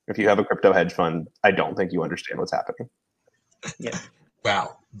happening. If you have a crypto hedge fund, I don't think you understand what's happening. Yeah.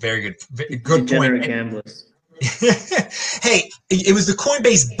 Wow. Very good. Good point. Gamblers. Hey, it was the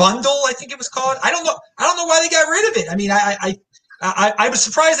Coinbase bundle, I think it was called. I don't know why they got rid of it. I mean, I was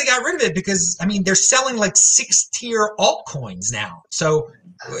surprised they got rid of it because, I mean, they're selling like 6-tier altcoins now. So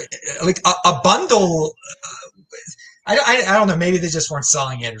like a bundle, I don't know, maybe they just weren't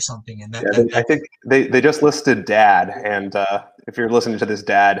selling it or something. And I think they just listed DAD, and if you're listening to this,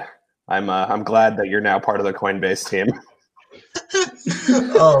 DAD, I'm glad that you're now part of the Coinbase team.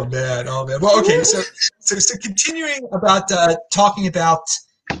 Oh man. Well, okay. So continuing about talking about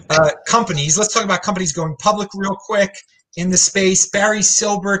companies, let's talk about companies going public real quick in the space. Barry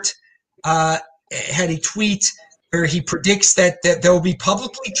Silbert had a tweet where he predicts that there will be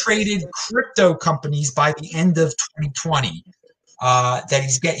publicly traded crypto companies by the end of 2020.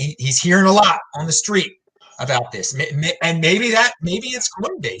 That he's hearing a lot on the street about this, and maybe it's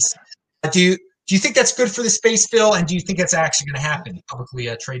Coinbase. Do you think that's good for the space, Phil? And do you think that's actually going to happen?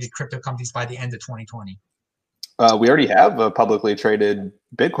 Publicly traded crypto companies by the end of 2020. We already have a publicly traded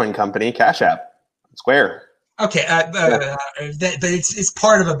Bitcoin company, Cash App, Square. Okay, but it's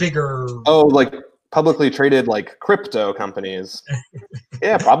part of a bigger. Oh, like publicly traded like crypto companies.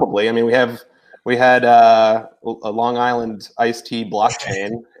 Yeah, probably. I mean, we had a Long Island Iced Tea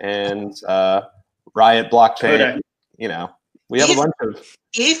blockchain and Riot blockchain. Kodak. You know, we have a bunch of.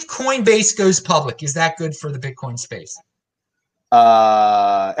 If Coinbase goes public, is that good for the Bitcoin space?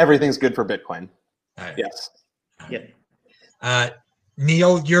 Everything's good for Bitcoin. Right. Yes. Yeah.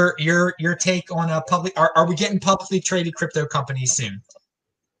 Neil, your take on a public? Are we getting publicly traded crypto companies soon?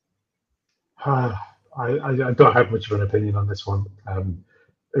 I don't have much of an opinion on this one.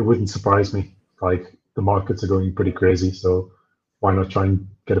 It wouldn't surprise me. Like, the markets are going pretty crazy, so why not try and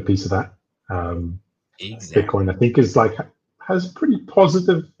get a piece of that? Exactly. Bitcoin, I think, has pretty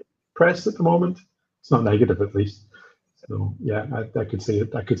positive press at the moment. It's not negative, at least. So yeah, I could see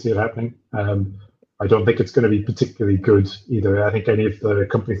it. I could see it happening. I don't think it's going to be particularly good either. I think any of the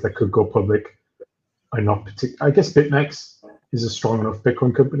companies that could go public are not particular. I guess BitMEX is a strong enough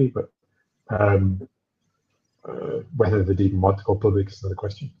Bitcoin company, but whether they'd even want to go public is another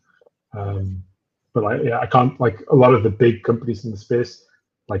question. But I can't, like, a lot of the big companies in the space,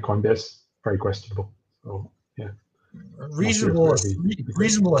 like Coinbase, very questionable. So yeah, reasonable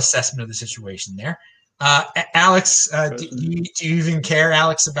assessment of the situation there. Alex, do you even care,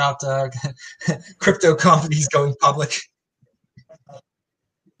 Alex, about crypto companies going public?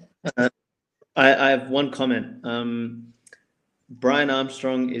 I have one comment. Brian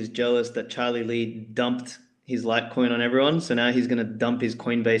Armstrong is jealous that Charlie Lee dumped his Litecoin on everyone, so now he's going to dump his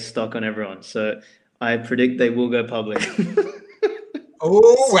Coinbase stock on everyone. So I predict they will go public.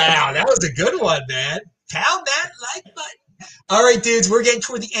 Oh, wow. That was a good one, man. Pound that like button. All right, dudes, we're getting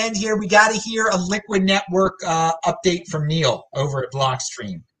toward the end here. We got to hear a Liquid Network update from Neil over at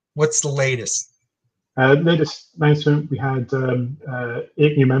Blockstream. What's the latest? Latest announcement, we had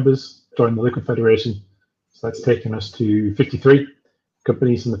 8 new members join the Liquid Federation. So that's taken us to 53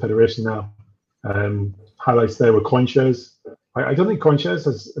 companies in the Federation now. Highlights there were CoinShares. I don't think CoinShares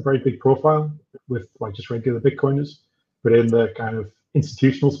has a very big profile with like just regular Bitcoiners, but in the kind of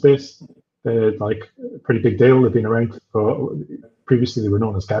institutional space, they're like a pretty big deal. They've been around for, previously they were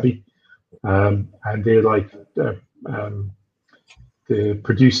known as Gabi, and they like they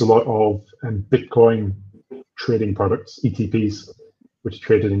produce a lot of Bitcoin trading products, ETPs, which are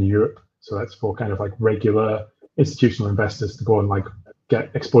traded in Europe. So that's for kind of like regular institutional investors to go and like get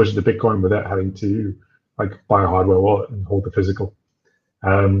exposure to Bitcoin without having to like buy a hardware wallet and hold the physical.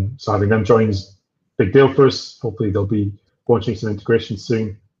 So having them join is a big deal for us. Hopefully they'll be launching some integration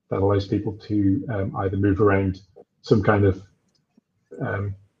soon that allows people to either move around some kind of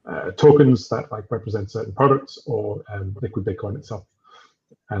tokens that like represent certain products or liquid Bitcoin itself.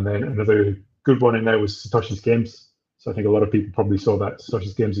 And then another good one in there was Satoshi's Games. So I think a lot of people probably saw that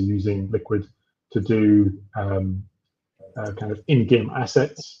Satoshi's Games are using Liquid to do kind of in-game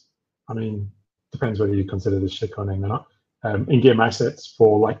assets. I mean, depends whether you consider this shitcoining or not. In-game assets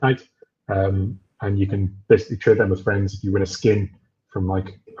for Like Night, and you can basically trade them with friends. If you win a skin from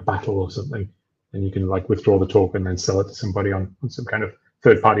like a battle or something, then you can like withdraw the token and then sell it to somebody on some kind of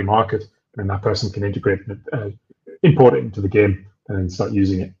third-party market, and that person can integrate it, import it into the game, and then start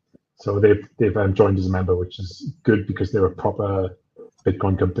using it. So they've joined as a member, which is good because they're a proper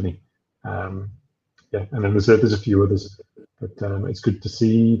Bitcoin company. Yeah, and then there's a few others, but it's good to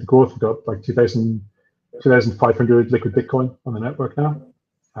see the growth. We've got like 2,500 liquid Bitcoin on the network now.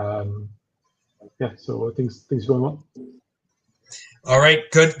 Yeah, so things are going well. All right,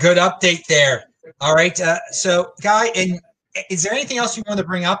 good update there. All right, so Guy, and is there anything else you want to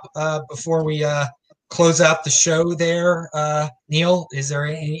bring up before we close out the show there, Neil? Is there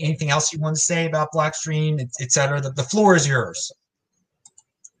anything else you want to say about Blockstream, et cetera? The floor is yours.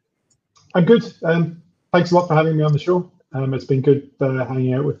 I'm good. Thanks a lot for having me on the show. It's been good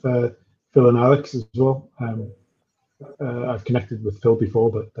hanging out with Phil and Alex as well. I've connected with Phil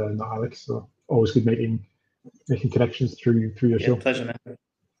before, but not Alex. So always good making connections through your show. Pleasure, man.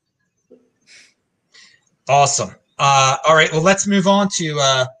 Awesome. All right. Well, let's move on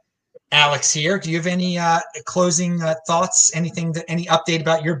to Alex here. Do you have any closing thoughts? Any update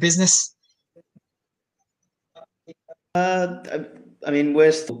about your business? I mean,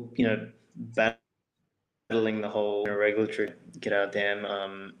 we're still, battling the whole regulatory get our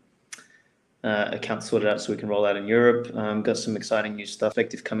damn account sorted out so we can roll out in Europe. Got some exciting new stuff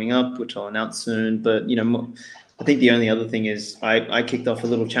active coming up, which I'll announce soon. But I think the only other thing is I kicked off a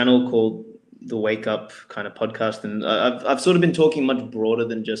little channel called the Wake Up kind of podcast, and I've sort of been talking much broader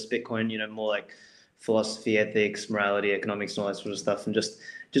than just Bitcoin. More like philosophy, ethics, morality, economics, and all that sort of stuff, and just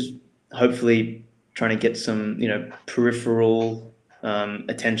hopefully trying to get some peripheral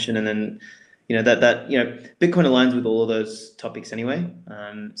attention, and then that Bitcoin aligns with all of those topics anyway.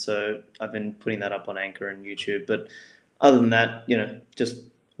 So I've been putting that up on Anchor and YouTube, but other than that, just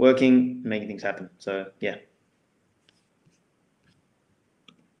working, making things happen. So yeah.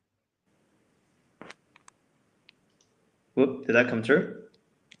 Whoop, did that come through?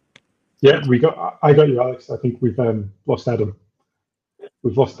 Yeah, I got you, Alex. I think we've lost Adam.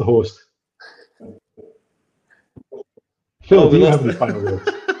 We've lost the host. Phil, do you have any final words?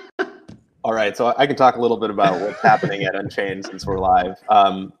 All right, so I can talk a little bit about what's happening at Unchained since we're live.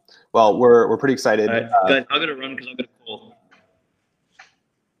 Well, we're pretty excited. All right, guys, I'm gonna run because I'm gonna call.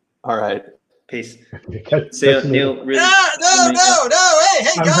 All right. Peace. Okay, See ya, Neil. Really, No. Hey,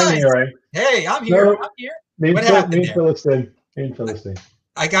 I'm guys. hanging, all right. Hey, I'm here. No. I'm here. Me What and happened there? Philistine.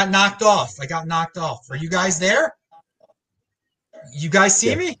 I got knocked off. Are you guys there? You guys see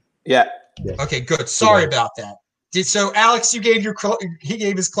Yeah. me? Yeah. Okay, good. Sorry about that. So Alex, he gave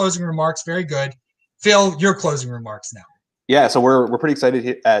his closing remarks. Very good. Phil, your closing remarks now. Yeah, so we're pretty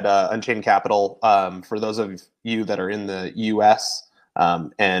excited at Unchained Capital. For those of you that are in the U.S.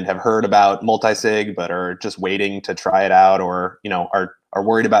 And have heard about multi-sig but are just waiting to try it out, or are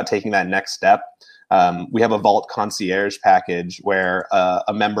worried about taking that next step, we have a Vault Concierge package where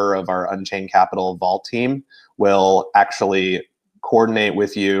a member of our Unchained Capital Vault team will actually coordinate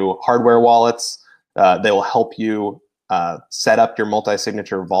with you hardware wallets. They will help you set up your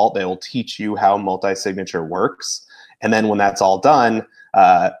multi-signature vault. They will teach you how multi-signature works. And then when that's all done,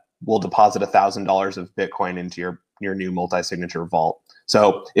 we'll deposit $1,000 of Bitcoin into your new multi-signature vault.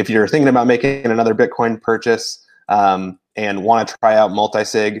 So if you're thinking about making another Bitcoin purchase and want to try out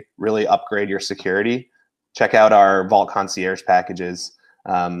multi-sig, really upgrade your security, check out our Vault Concierge packages.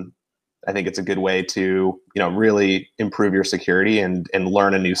 I think it's a good way to really improve your security and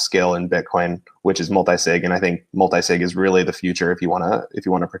learn a new skill in Bitcoin, which is multi-sig. And I think multi-sig is really the future if you want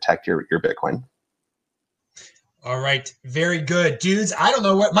to protect your Bitcoin. All right, very good, dudes. I don't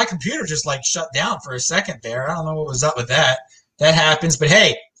know what my computer just shut down for a second there. I don't know what was up with that. That happens, but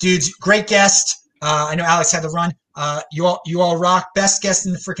hey, dudes, great guest. I know Alex had to run. You all rock. Best guest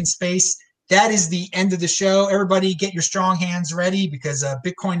in the freaking space. That is the end of the show. Everybody get your strong hands ready because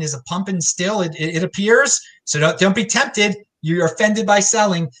Bitcoin is a pumping still. It appears. So don't be tempted. You're offended by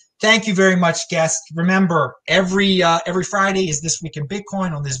selling. Thank you very much, guest. Remember, every Friday is This Week in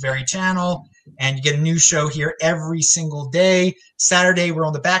Bitcoin on this very channel, and you get a new show here every single day. Saturday, we're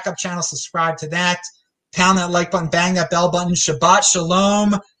on the backup channel. Subscribe to that. Pound that like button. Bang that bell button. Shabbat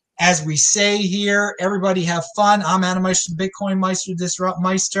shalom. As we say here, everybody have fun. I'm Adam Meister, the Bitcoin Meister, Disrupt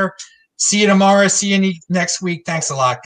Meister. See you tomorrow. See you next week. Thanks a lot.